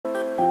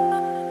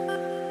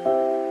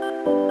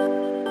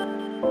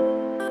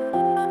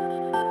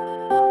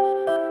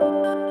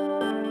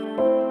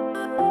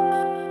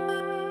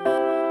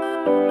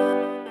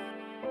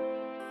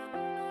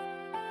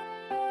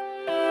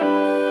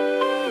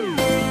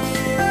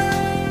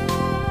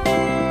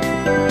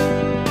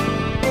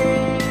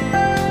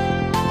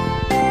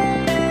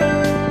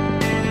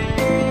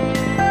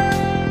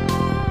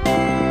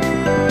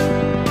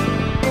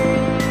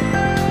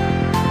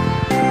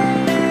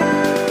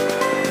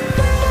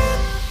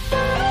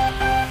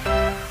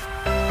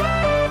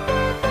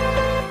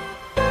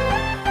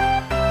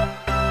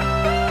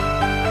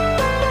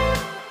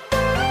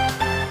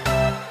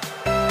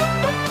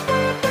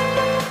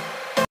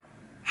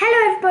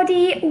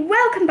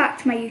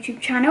my YouTube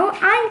channel.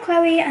 I'm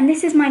Chloe and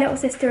this is my little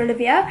sister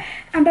Olivia,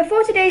 and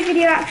before today's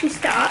video actually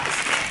starts,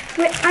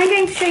 I'm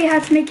going to show you how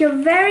to make your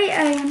very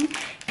own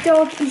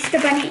dog Easter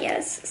bunny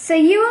ears. So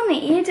you will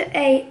need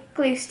a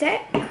glue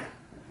stick,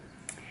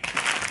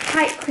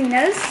 pipe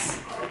cleaners,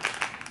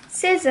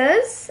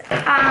 scissors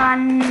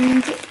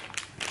and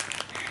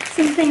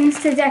some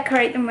things to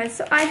decorate them with.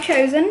 So I've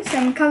chosen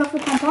some colourful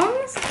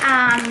pom-poms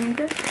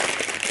and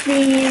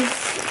these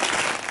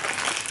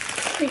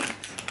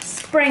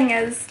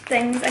springers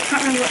things, I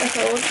can't remember what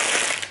they're called,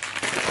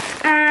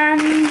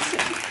 and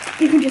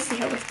you can just see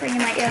how we're springing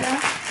my ear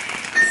there.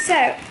 So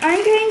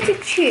I'm going to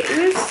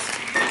choose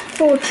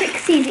for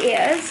Trixie's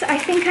ears, I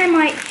think I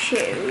might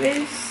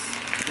choose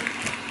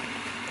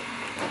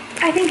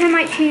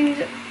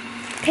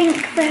pink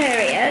for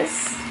her ears.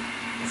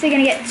 So you're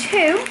going to get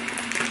two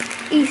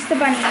Easter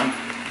bunny,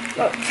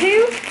 well,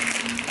 two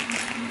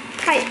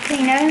pipe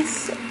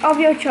cleaners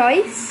of your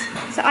choice.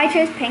 So I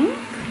chose pink.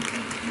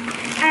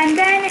 And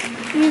then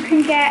you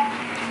can get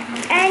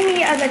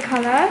any other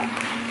colour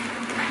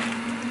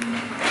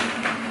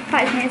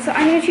pipe cleaners. So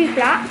I'm going to choose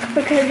black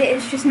because it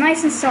is just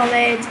nice and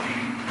solid,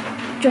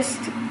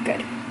 just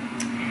good.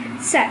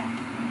 So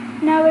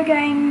now we're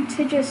going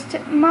to just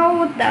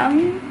mould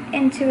them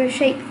into a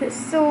shape that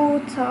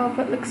sort of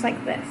looks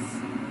like this.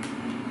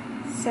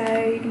 So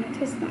you're going to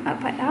twist them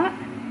up like that,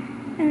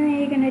 and then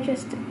you're going to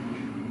just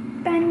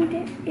bend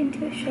it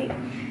into a shape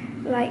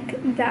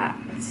like that.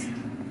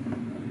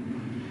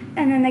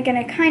 And then they're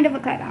going to kind of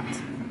look like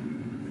that.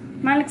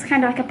 Mine looks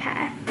kind of like a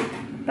pear,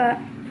 but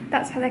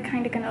that's how they're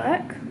kind of going to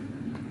look.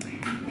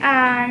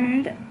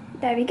 And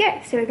there we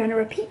go. So we're going to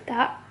repeat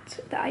that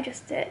I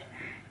just did.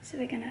 So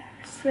we're going to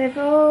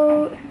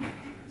swivel,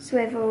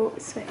 swivel,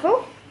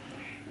 swivel.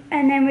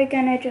 And then we're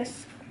going to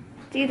just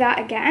do that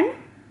again.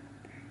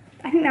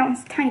 I think that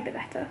one's a tiny bit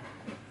better.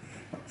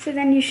 So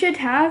then you should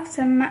have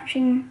some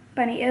matching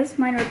bunny ears.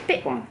 Mine are a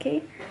bit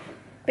wonky,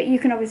 but you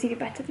can obviously do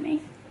better than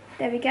me.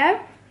 There we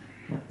go.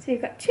 So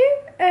you've got two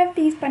of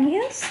these bunny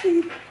ears.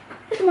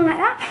 Put them on like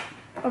that.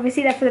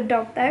 Obviously they're for the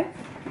dog though.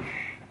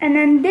 And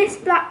then this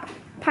black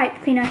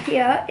pipe cleaner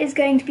here is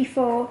going to be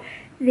for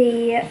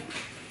the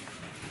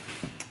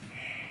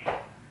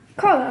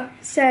collar.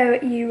 So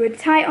you would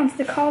tie it onto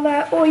the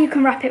collar, or you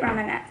can wrap it around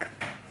the neck.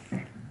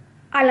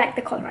 I like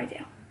the collar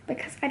idea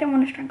because I don't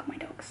want to strangle my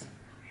dogs.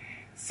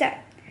 So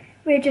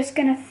we're just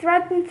going to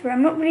thread them through.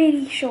 I'm not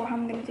really sure how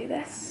I'm going to do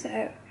this,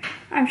 so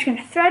I'm just going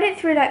to thread it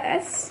through like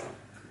this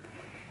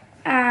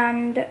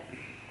and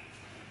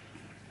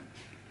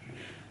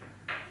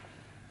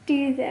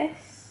do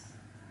this,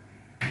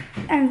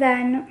 and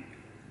then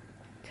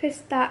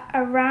twist that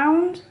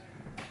around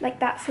like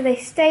that so they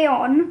stay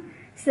on,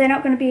 so they're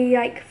not going to be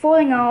like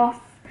falling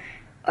off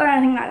or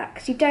anything like that,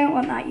 because you don't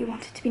want that. You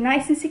want it to be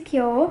nice and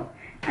secure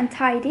and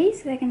tidy,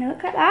 so they're going to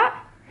look like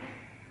that.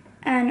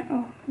 And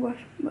oh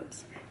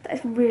whoops, that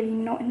is really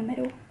not in the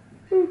middle.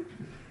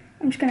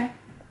 I'm just going to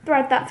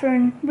thread that through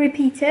and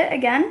repeat it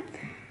again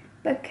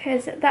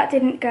because that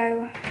didn't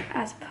go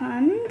as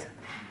planned.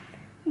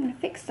 I'm going to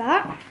fix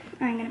that.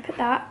 I'm going to put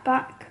that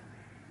back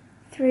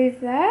through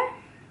there,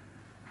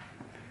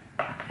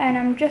 and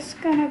I'm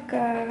just going to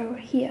go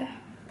here.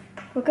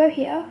 We'll go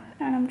here,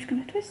 and I'm just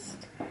going to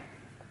twist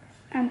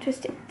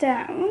it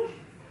down.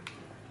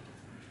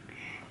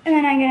 And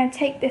then I'm going to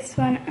take this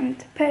one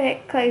and put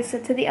it closer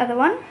to the other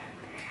one,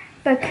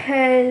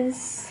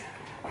 because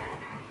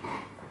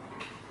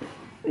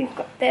we've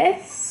got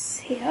this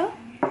here.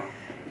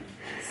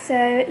 So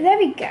there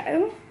we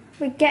go.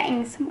 We're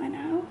getting somewhere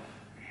now.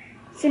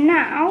 So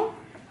now,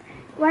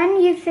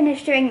 when you've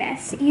finished doing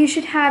this, you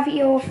should have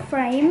your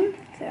frame.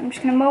 So I'm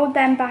just going to mould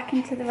them back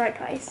into the right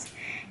place.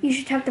 You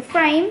should have the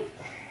frame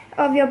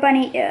of your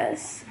bunny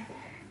ears.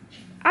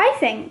 I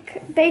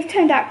think they've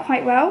turned out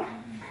quite well.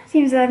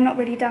 Seems that I've not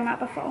really done that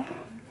before,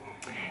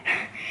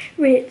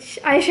 which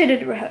I should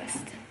have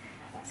rehearsed.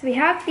 So we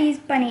have these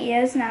bunny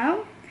ears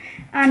now,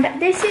 and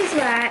this is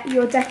where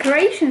your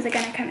decorations are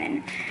going to come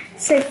in.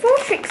 So for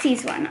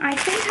Trixie's one, I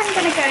think I'm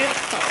going to go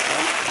for...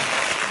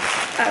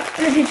 Oh,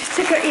 Olivia just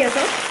took her ears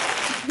off.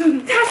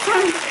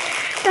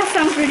 that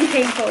sounds really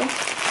painful.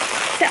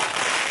 So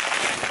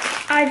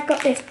I've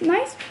got this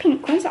nice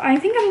pink one, so I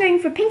think I'm going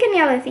for pink and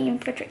yellow theme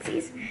for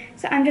Trixie's.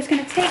 So I'm just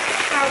going to take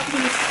out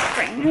these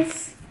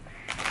strings.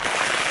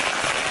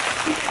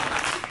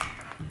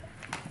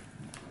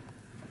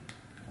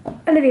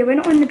 Olivia, we're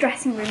not in the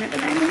dressing room at the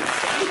moment.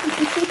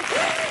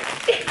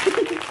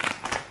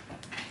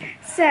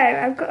 So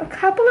I've got a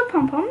couple of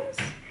pom-poms.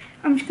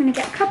 I'm just going to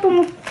get a couple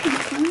more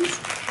pink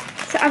ones.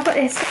 So I've got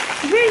this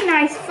really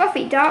nice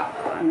fluffy dark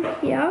one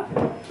here.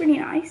 Really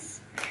nice.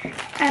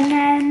 And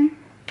then,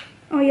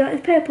 oh, you like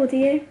the purple, do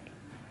you?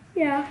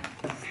 Yeah.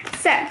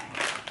 So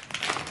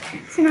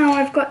now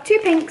I've got two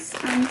pinks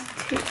and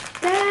two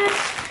there.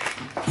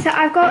 So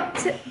I've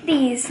got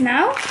these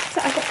now.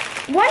 So I've got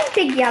one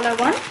big yellow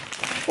one,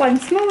 one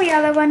small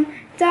yellow one,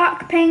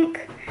 dark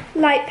pink,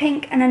 light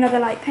pink, and another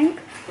light pink.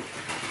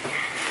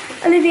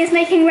 Olivia's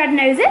making red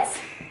noses.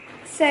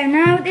 So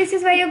now this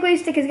is where your glue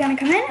stick is going to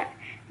come in.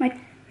 My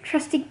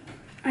trusty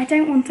I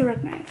don't want a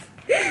red nose.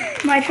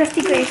 My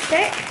trusty glue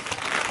stick.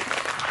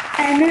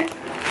 And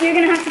you're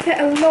going to have to put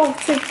a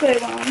lot of glue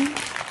on.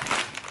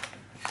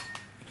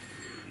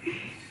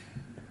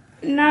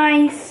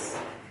 Nice.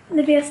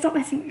 Olivia, stop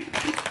messing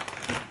around.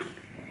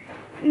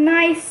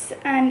 Nice,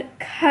 and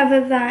cover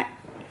that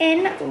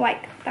in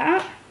like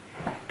that.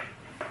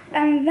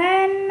 And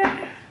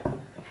then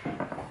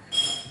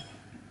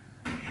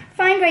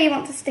find where you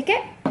want to stick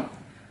it.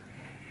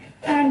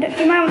 And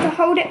you might want to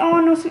hold it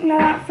on or something like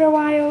that for a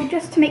while,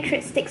 just to make sure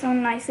it sticks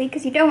on nicely,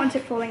 because you don't want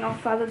it falling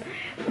off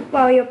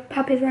while your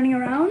pup is running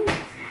around.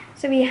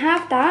 So we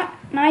have that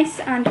nice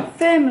and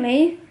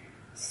firmly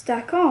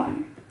stuck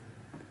on.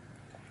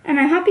 And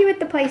I'm happy with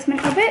the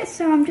placement of it,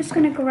 so I'm just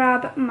going to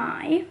grab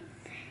my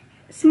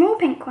small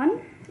pink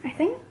one, I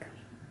think.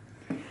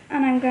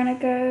 And I'm going to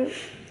go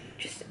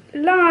just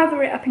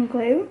lather it up in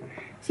glue,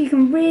 so you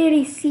can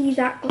really see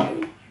that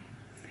glue.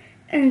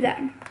 And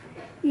then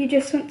you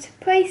just want to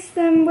place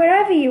them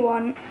wherever you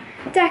want,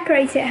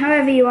 decorate it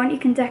however you want. You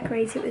can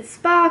decorate it with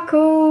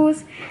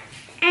sparkles,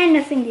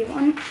 anything you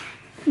want.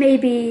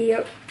 Maybe,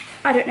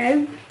 I don't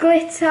know,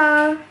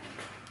 glitter,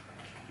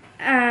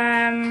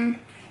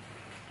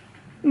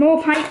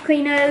 more pipe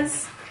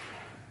cleaners,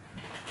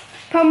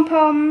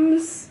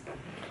 pom-poms,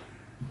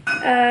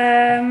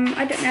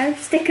 I don't know,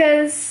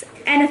 stickers,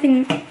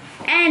 anything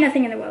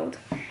in the world,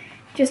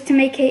 just to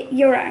make it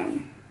your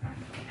own.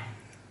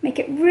 Make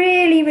it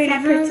really, really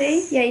feathers.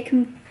 Pretty. Yeah, you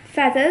can,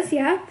 feathers,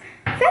 yeah.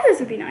 Feathers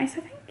would be nice,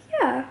 I think.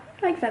 Yeah,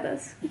 I like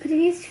feathers. You could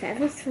have used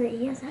feathers for the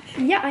ears,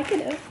 actually. Yeah, I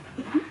could have.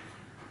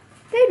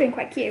 They'd have been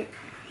quite cute.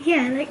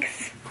 Yeah,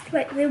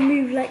 like they'll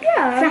move, like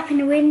flap in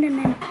the wind,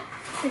 and then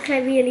look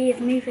like real ears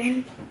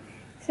moving.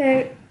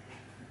 So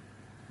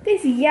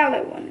this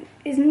yellow one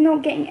is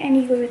not getting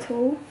any glue at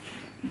all.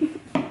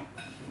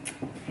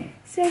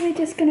 So we're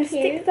just going to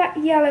stick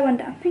that yellow one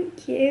down.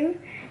 Thank you.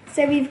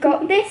 So we've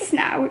got this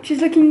now, which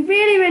is looking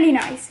really, really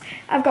nice.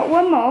 I've got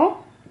one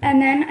more, and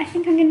then I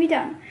think I'm going to be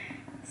done.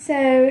 So,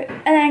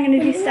 and then I'm going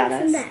to do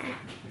Stella's.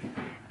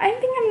 I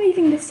think I'm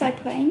leaving this side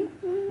plain.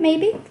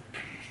 Maybe.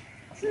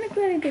 Doesn't look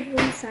really good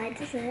one side,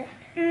 does it?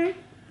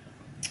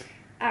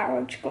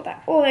 I've just got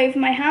that all over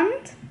my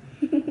hand.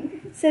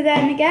 So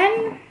then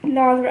again,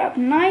 lather it up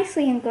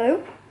nicely in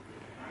glue.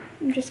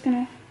 I'm just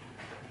going to...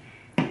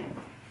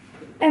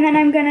 And then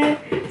I'm going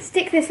to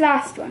stick this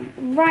last one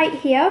right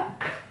here.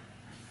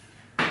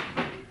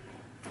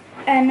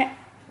 And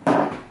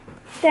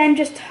then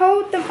just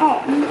hold them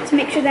on to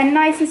make sure they're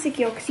nice and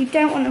secure, because you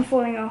don't want them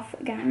falling off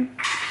again.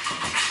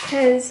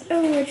 Because,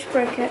 oh, I just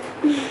broke it.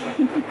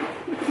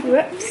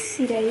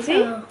 Whoopsie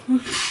daisy. Oh.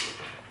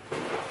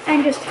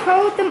 And just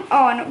hold them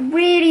on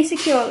really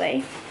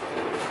securely.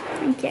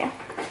 Thank you.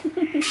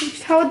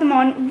 Just hold them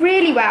on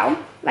really well,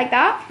 like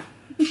that.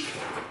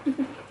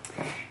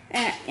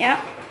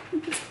 Yeah.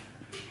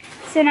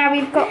 So now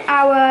we've got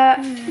our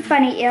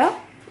bunny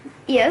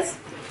ears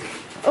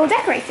all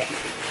decorated.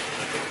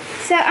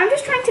 So I'm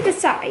just trying to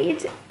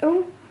decide.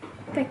 Oh,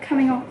 they're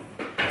coming off.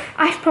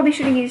 I probably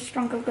should have used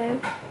stronger glue.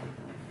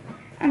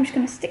 I'm just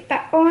going to stick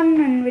that on,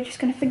 and we're just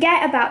going to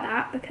forget about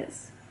that,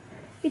 because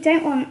we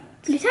don't want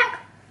Glue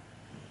tack?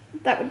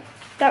 that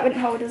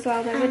wouldn't hold as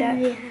well though, would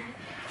it? Yeah.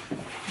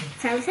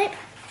 Sellotape?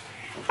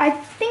 I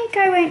think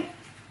I won't.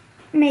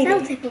 Maybe.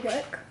 Sellotape will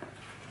work.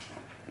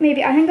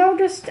 Maybe. I think I'll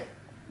just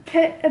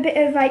put a bit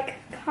of like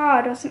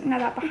card or something like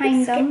that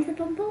behind them. Skip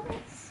the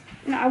pom-poms?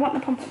 No, I want the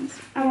pom-poms.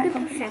 I want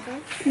pom-poms.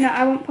 Feathers. No,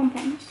 I want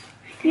pom-poms.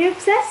 You're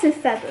obsessed with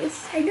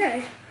feathers. I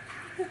know.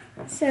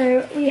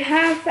 So we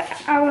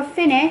have our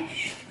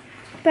finished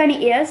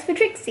bunny ears for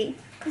Trixie.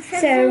 Because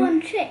feathers are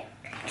on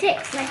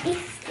chicks like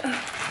Easter.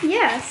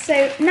 Yeah,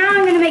 so now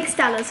I'm going to make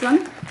Stella's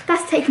one.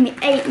 That's taken me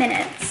 8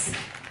 minutes.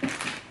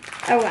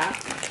 Oh wow.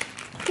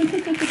 So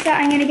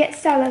I'm going to get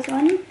Stella's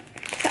one.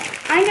 So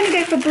I'm going to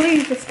go for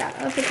blue for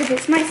Stella, because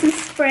it's nice and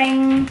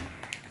spring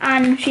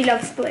and she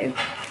loves blue.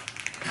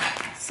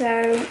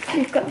 So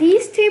we've got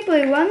these 2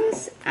 blue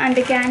ones, and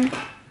again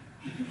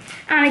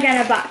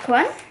a black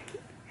one.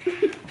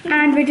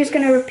 And we're just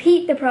going to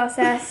repeat the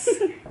process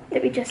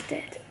that we just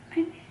did.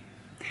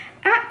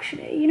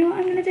 Actually, you know what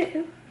I'm going to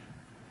do?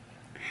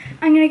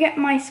 I'm going to get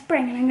my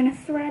spring, and I'm going to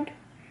thread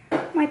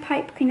my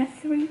pipe cleaner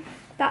through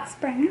that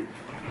spring.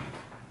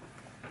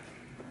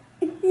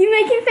 You're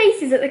making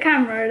faces at the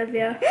camera,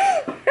 Olivia.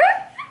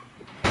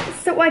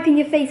 Stop wiping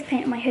your face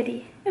paint on my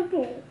hoodie.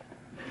 No,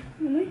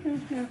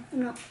 I'm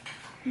not.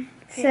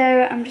 So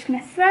I'm just going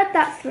to thread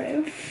that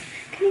through.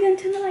 Can you go and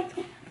turn the light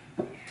on?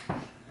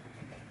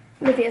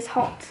 Olivia's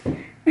hot. So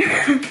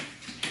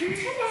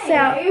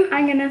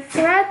I'm going to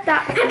thread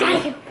that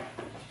through.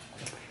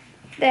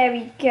 There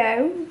we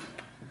go.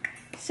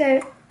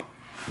 So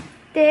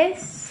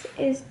this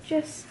is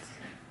just...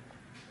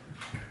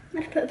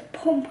 I'm going to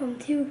put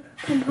two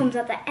pom-poms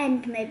at the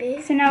end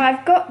maybe. So now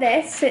I've got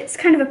this, so it's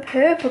kind of a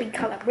purpley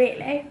colour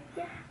really.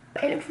 Yeah.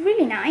 But it looks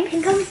really nice,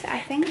 I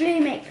think. Really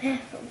make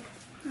purple.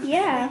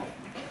 Yeah.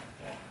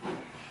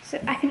 So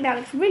I think that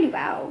looks really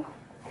well.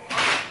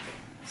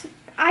 So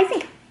I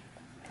think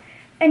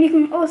And you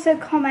can also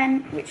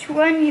comment which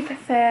one you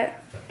prefer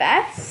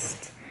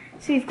best.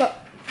 So we've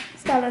got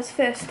Stella's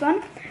first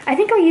one. I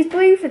think I'll use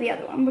blue for the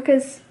other one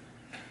because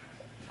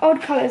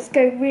odd colours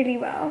go really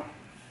well.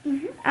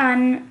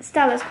 And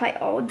Stella's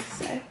quite odd,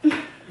 so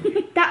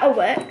that'll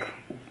work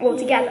all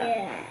together.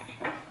 Yeah.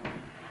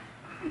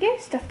 Okay,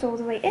 stuffed all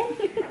the way in.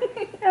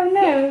 Oh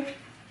no,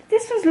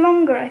 this one's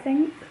longer, I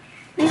think.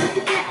 Maybe we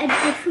could get a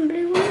different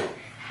blue one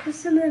because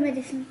some of them are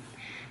different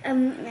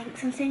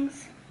lengths and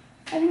things.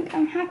 I think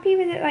I'm happy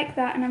with it like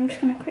that, and I'm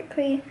just going to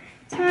quickly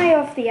tie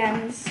off the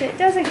ends so it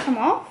doesn't come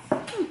off.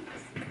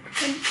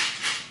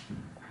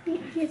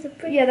 Here's a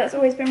break. Yeah, that's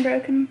always been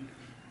broken.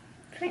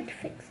 Trying to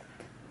fix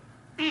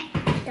it.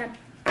 Done.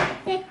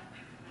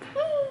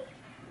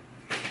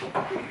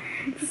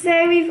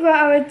 So we've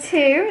got our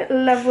two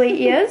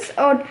lovely ears,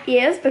 odd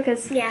ears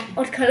because Yeah,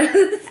 odd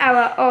colours.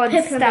 our odd Purple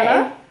and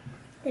Stella.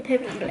 They're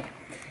purple and blue.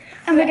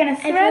 And we're going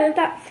to Ever thread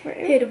that through.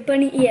 Heard of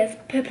bunny ears,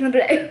 purple and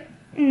blue.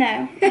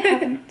 No, I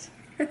haven't.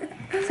 So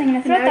I'm going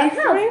to thread Now that you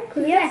have,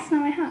 through. Yes,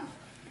 now I have.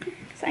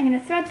 So I'm going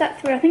to thread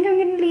that through. I think I'm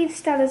going to leave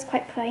Stella's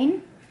quite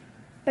plain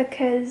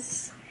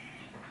because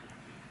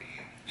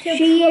She'll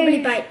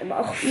probably bite them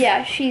off.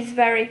 Yeah, she's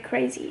very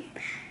crazy,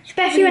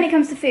 especially when it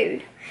comes to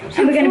food.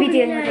 And we're going to be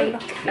dealing with a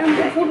lot.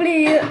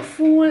 Probably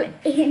fall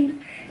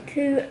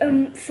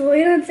into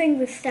soil and things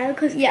with Stella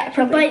because she'll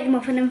probably. bite them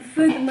off and then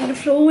throw them on the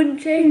floor,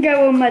 wouldn't she? And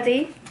go all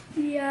muddy.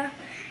 Yeah. And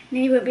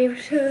then you won't be able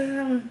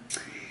to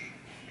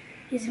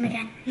use them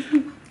again.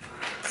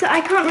 So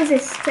I can't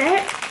resist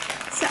it.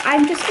 So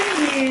I'm just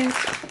going to use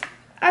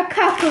a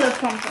couple of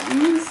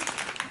pompons.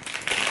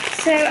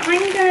 So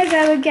I'm going to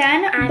go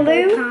again,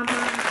 blue.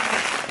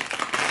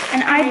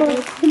 An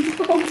eyeball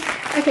pompon.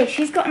 Okay,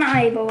 she's got an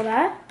eyeball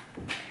there.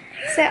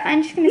 So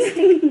I'm just going to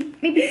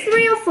stick maybe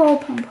 3 or 4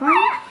 pompons.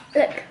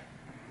 Look.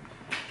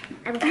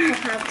 I will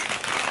pop out.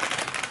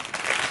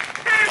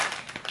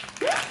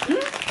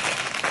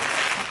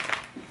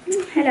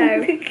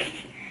 Hello.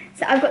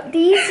 So I've got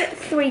these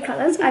 3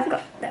 colours. I've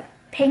got the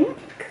pink,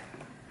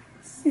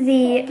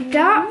 the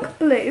dark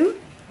blue,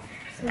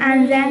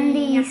 and then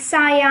the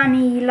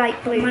cyan-y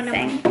light blue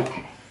thing.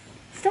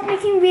 Stop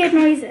making weird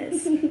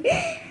noises.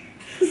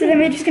 So then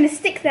we're just going to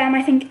stick them,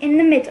 I think, in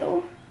the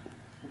middle.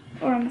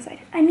 Or on the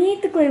side. I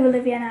need the glue,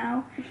 Olivia,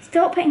 now.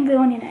 Stop putting glue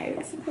on your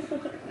nose.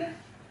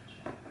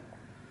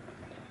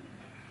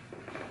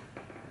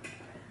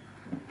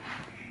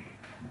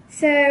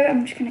 So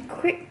I'm just going to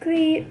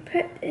quickly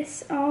put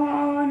this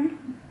on.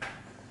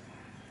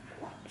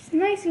 Just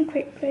nice and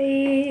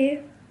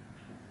quickly.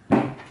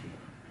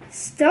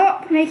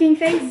 Stop making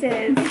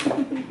faces.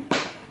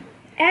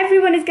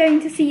 Everyone is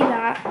going to see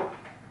that.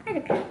 I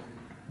don't care.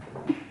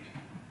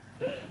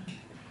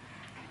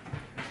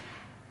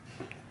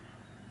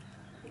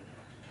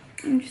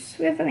 I'm just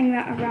swiveling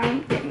that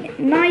around, getting it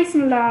nice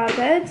and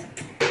lathered.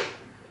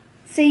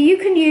 So you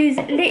can use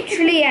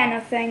literally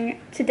anything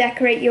to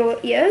decorate your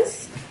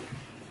ears.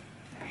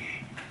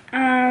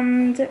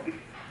 And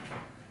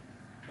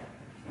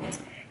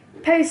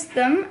post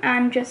them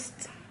and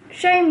just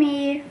show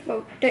me,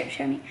 well, don't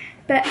show me,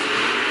 but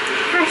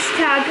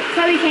hashtag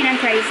Chloe Kane I'm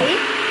Crazy,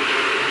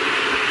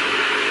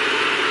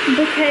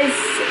 because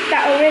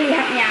that will really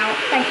help me out.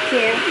 Thank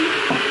you.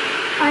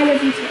 I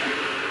love you too.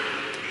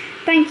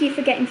 Thank you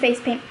for getting face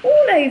paint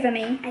all over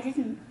me. I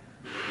didn't.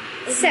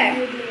 So,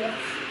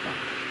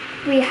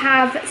 we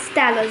have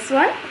Stella's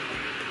one,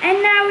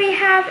 and now we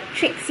have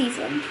Trixie's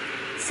one.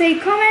 So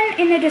comment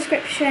in the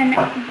description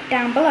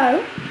down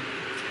below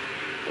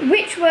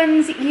which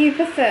ones you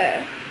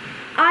prefer.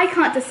 I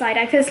can't decide.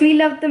 I personally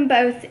love them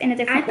both in a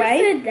different way.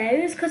 I prefer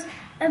those because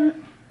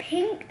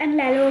pink and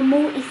yellow are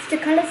more Easter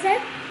colours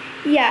then.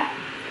 Yeah.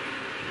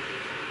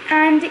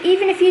 And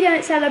even if you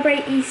don't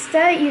celebrate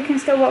Easter, you can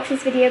still watch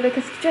this video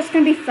because it's just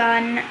going to be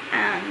fun.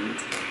 And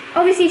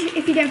obviously,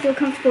 if you don't feel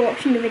comfortable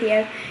watching the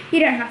video,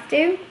 you don't have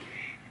to.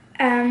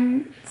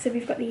 So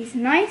we've got these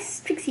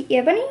nice Trixie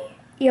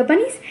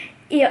earpods.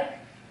 Where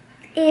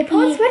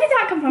did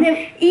that come from?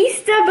 No.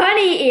 Easter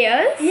bunny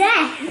ears.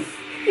 Yes,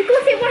 you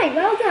got it right.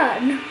 Well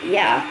done.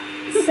 Yeah.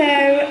 So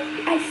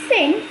I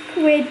think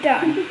we're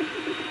done.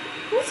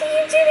 What are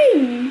you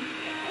doing?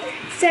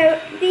 So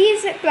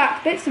these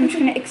black bits, I'm just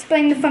going to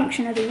explain the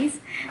function of these.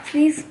 So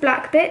these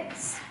black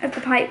bits of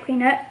the pipe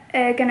cleaner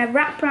are going to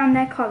wrap around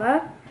their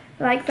collar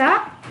like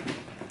that.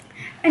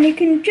 And you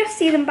can just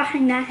see them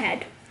behind their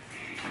head.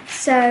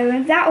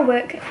 So that'll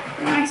work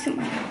nice and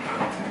well.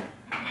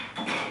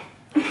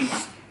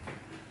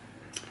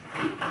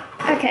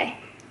 Okay.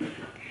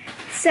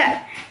 So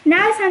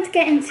now it's time to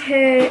get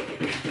into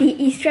the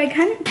Easter egg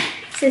hunt.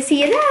 So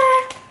see you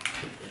there.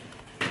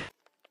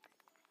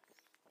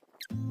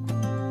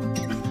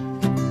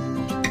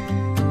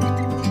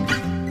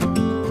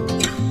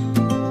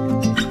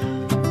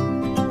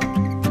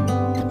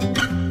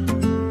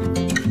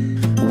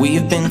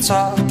 We've been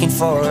talking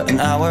for an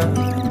hour,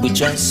 we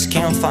just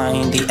can't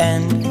find the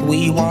end.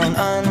 We won't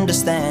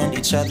understand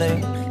each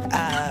other.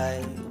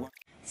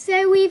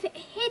 So we've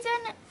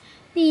hidden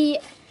the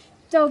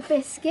dog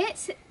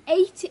biscuits,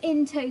 8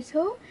 in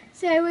total.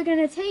 So we're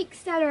going to take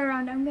Stella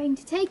around. I'm going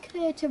to take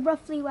her to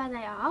roughly where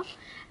they are,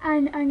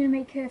 and I'm going to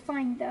make her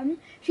find them.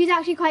 She's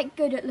actually quite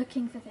good at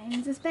looking for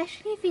things,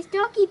 especially if it's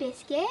doggy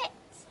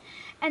biscuits.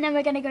 And then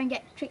we're going to go and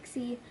get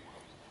Trixie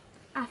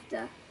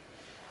after.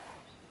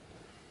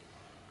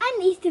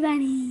 And Easter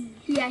Bunny.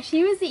 Yeah,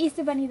 she was the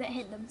Easter Bunny that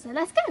hid them, so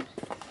let's go.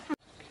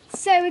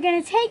 So we're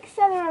going to take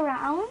Stella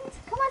around.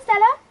 Come on,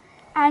 Stella.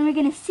 And we're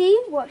going to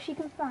see what she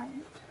can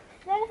find.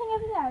 Is there anything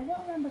over there? I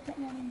don't remember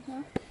putting anything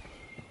here.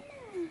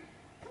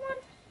 Come on,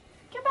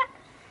 go back.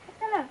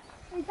 Stella,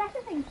 there's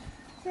better things.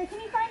 So can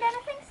you find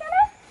anything,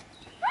 Stella?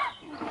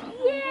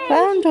 Yay!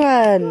 Found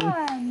one.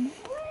 One.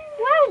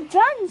 Well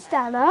done,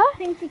 Stella. I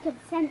think we could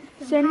sense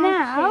them. So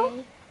now,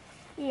 actually.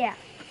 yeah.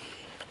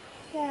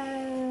 So,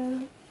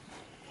 can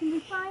you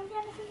find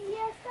anything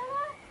here,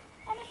 Stella?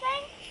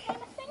 Anything?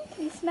 Anything?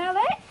 Can you smell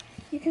it?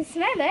 You can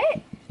smell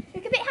it.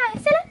 Look a bit higher,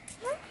 Stella.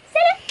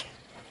 Stella.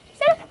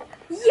 Stella.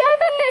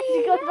 Yummy!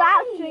 She got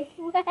that trick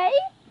way.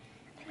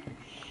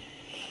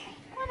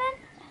 Come on then.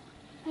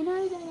 I know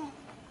you're there.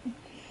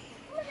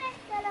 Come on then,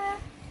 Stella.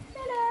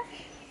 Stella.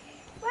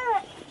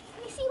 Where?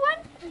 Can you see one?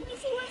 Can you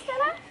see one,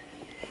 Stella?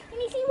 Can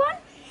you see one?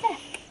 Stella.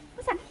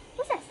 What's that?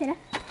 What's that, Stella?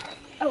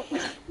 Oh.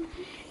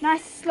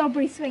 Nice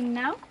slobbery swing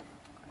now.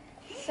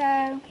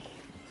 So,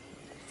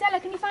 Stella,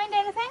 can you find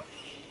anything?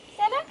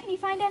 Stella, can you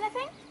find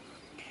anything?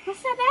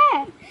 What's that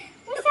there?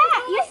 What's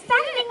that? You're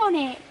standing on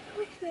it.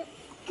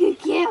 Good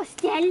girl,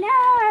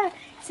 Stella.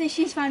 So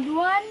she's found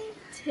 1,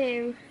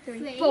 2,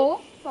 3,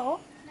 4.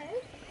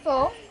 So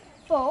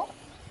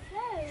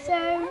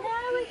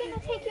now we're going to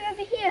take you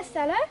over here,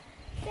 Stella.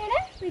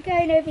 Stella, we're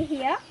going over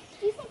here.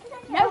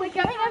 No, we're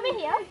going over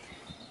here.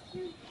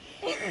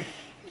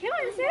 Come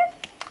on, sir.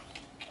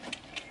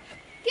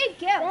 Good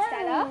girl,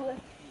 Stella.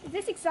 Is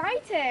this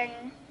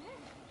exciting?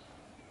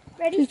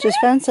 Ready, She's Stella?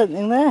 just found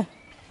something there.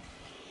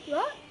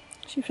 What?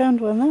 She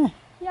found one there.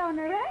 Yeah, on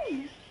her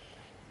own.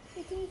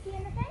 So can you see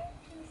anything?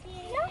 Can you see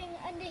anything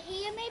under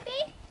here,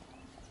 maybe?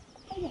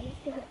 Oh yeah,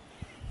 let's do it.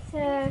 So,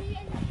 Maybe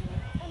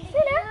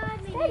Stella,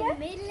 in Stella, the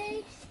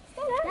middle.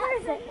 Stella, where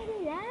is it?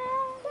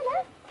 Stella,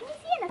 can you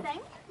see anything?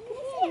 Can you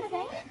see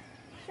anything?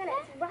 Stella,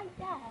 it's right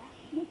there.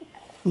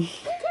 Come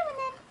on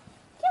then.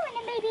 Come on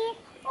then, baby.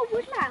 Oh,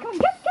 wood mouse. Come on,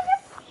 go.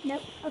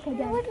 Nope. Okay,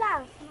 go. Wood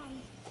mouse.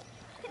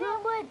 Come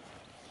on, wood.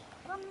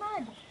 One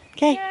mud.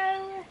 Okay. So,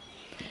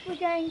 we're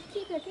going to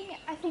keep looking.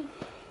 I think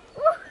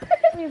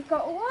we've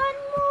got one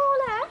more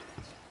left.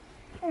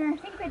 And I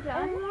think we're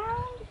done.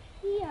 Around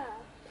here.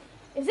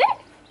 Is it?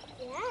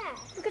 Yeah.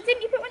 Because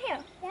didn't you put one here?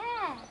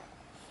 Yeah.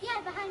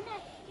 Yeah, behind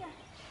that. Yeah.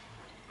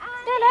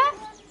 Stella?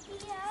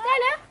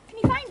 Stella, can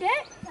you find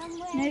it?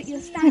 Somewhere. No, you're You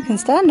standing. can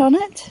stand on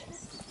it.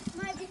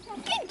 Might be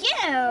somewhere. Good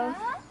girl.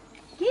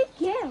 Good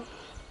girl.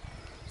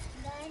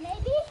 There,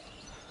 maybe.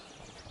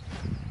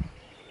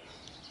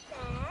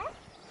 There.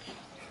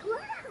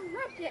 Wow,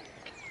 magic.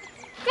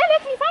 Stella,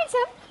 can you find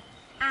some?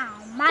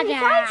 Ow, Can you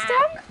find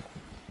some?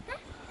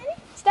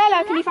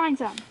 Stella, can you find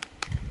some?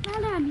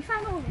 Well done, you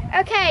found all of them.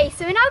 Okay,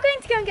 so we're now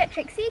going to go and get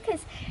Trixie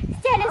because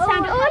Stella's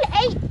found all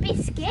 8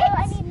 biscuits. So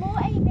I need more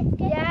 8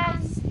 biscuits.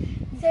 Yes.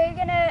 So we're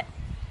going to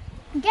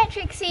get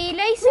Trixie,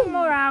 lay some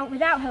more out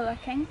without her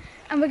looking,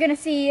 and we're going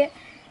to see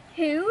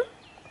who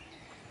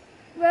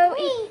will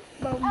eat.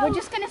 Well, we're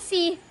just going to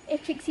see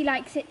if Trixie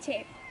likes it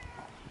too.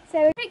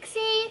 So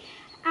Trixie,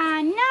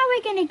 and now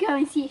we're going to go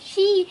and see if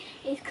she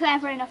is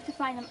clever enough to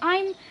find them.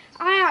 I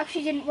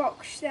actually didn't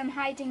watch them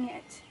hiding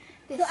it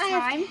this So I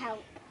time. have to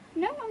help.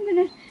 No, I'm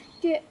going to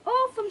do it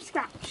all from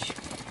scratch.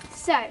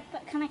 So,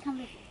 But can I come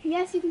with you?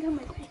 yes, you can come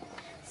with me.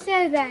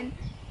 So then,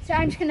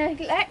 I'm just going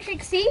to let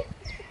Trixie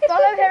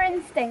follow her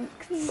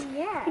instincts.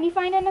 Yeah. Can you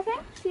find anything?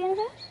 See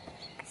anything?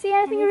 See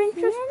anything you're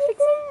interested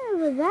in?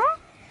 Over there?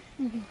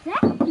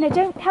 No,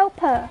 don't help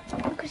her.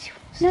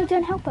 No,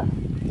 don't help her.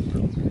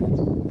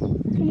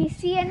 Can you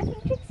see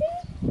anything, Trixie?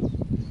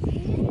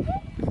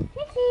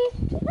 Trixie,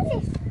 what's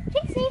this?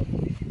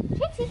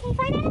 Trixie, can you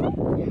find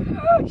anything?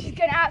 Oh, she's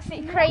going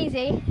absolutely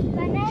crazy.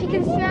 She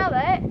can smell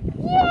it.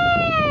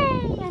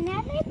 Yay!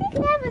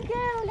 Clever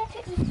girl, let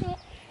her eat it.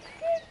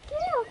 Good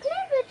girl,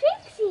 clever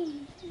Trixie.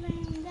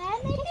 There,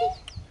 maybe?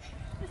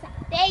 What's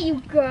that? There you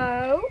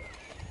go.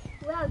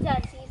 Well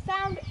done. So you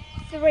found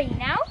 3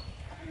 now.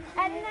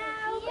 And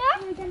now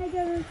we're going to go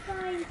and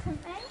find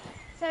something.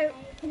 So,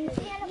 can you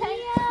see anything?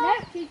 No,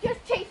 she's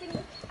just chasing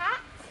the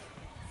cat.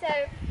 So,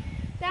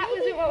 that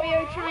wasn't what we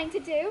were trying to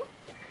do.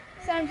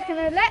 So I'm just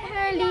going to let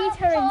her lead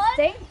her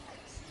instincts.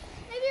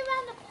 Maybe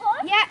around the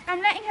pond? Yeah,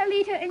 I'm letting her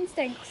lead her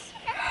instincts.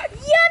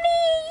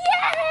 Yummy!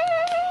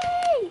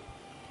 Yay!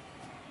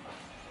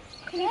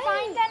 Can you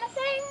find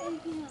anything?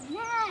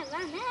 No,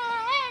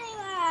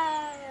 anywhere.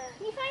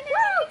 Can you find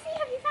anything, Trixie?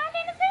 Have you found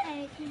anything?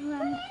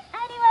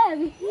 Anywhere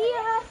over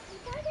here.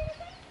 Found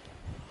anything?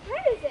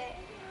 Where is it?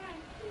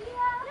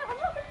 No, I'm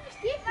not going to just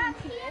give them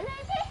to you.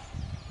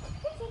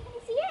 Trixie, can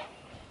you see it?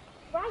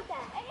 Right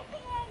there.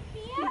 Anything around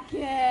here? Good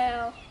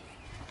girl.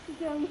 Good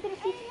girl. You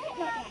finished eating it?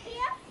 Not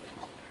yet.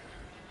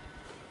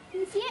 Can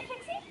you see it,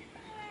 Trixie?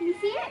 Can you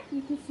see it?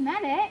 You can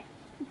smell it.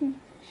 You can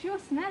sure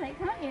smell it,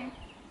 can't you?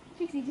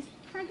 Trixie, just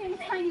try getting a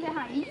tiny bit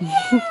higher.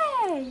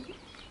 Yay!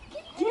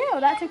 Good girl.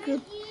 That took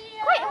quite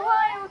a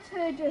while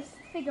to just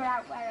figure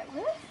out where it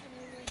was.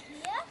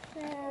 So,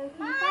 can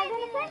you find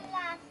anything?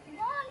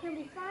 Can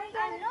we find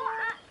anything? I'm not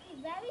actually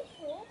very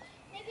sure.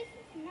 Maybe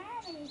it's now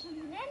when you come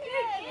in. Good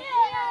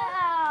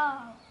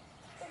girl.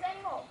 Is there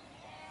any more?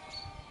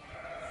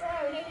 So,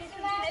 maybe it's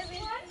the last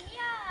one?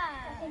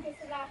 I think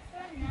it's the last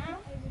one now.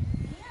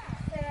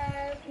 So,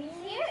 can you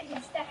see it?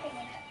 You're stepping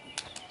in it.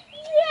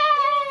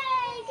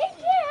 Yay! Good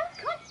girl.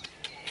 Come on.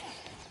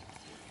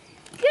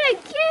 Good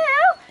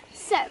girl.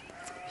 So,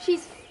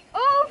 she's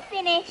all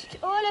finished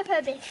all of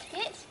her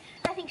biscuits.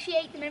 I think she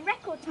ate them in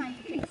record time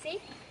for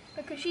Trixie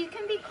because she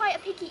can be quite a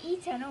picky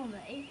eater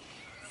normally.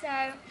 So,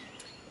 I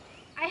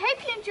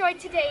hope you enjoyed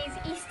today's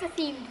Easter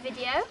themed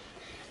video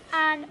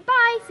and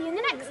bye, see you in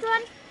the next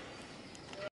one.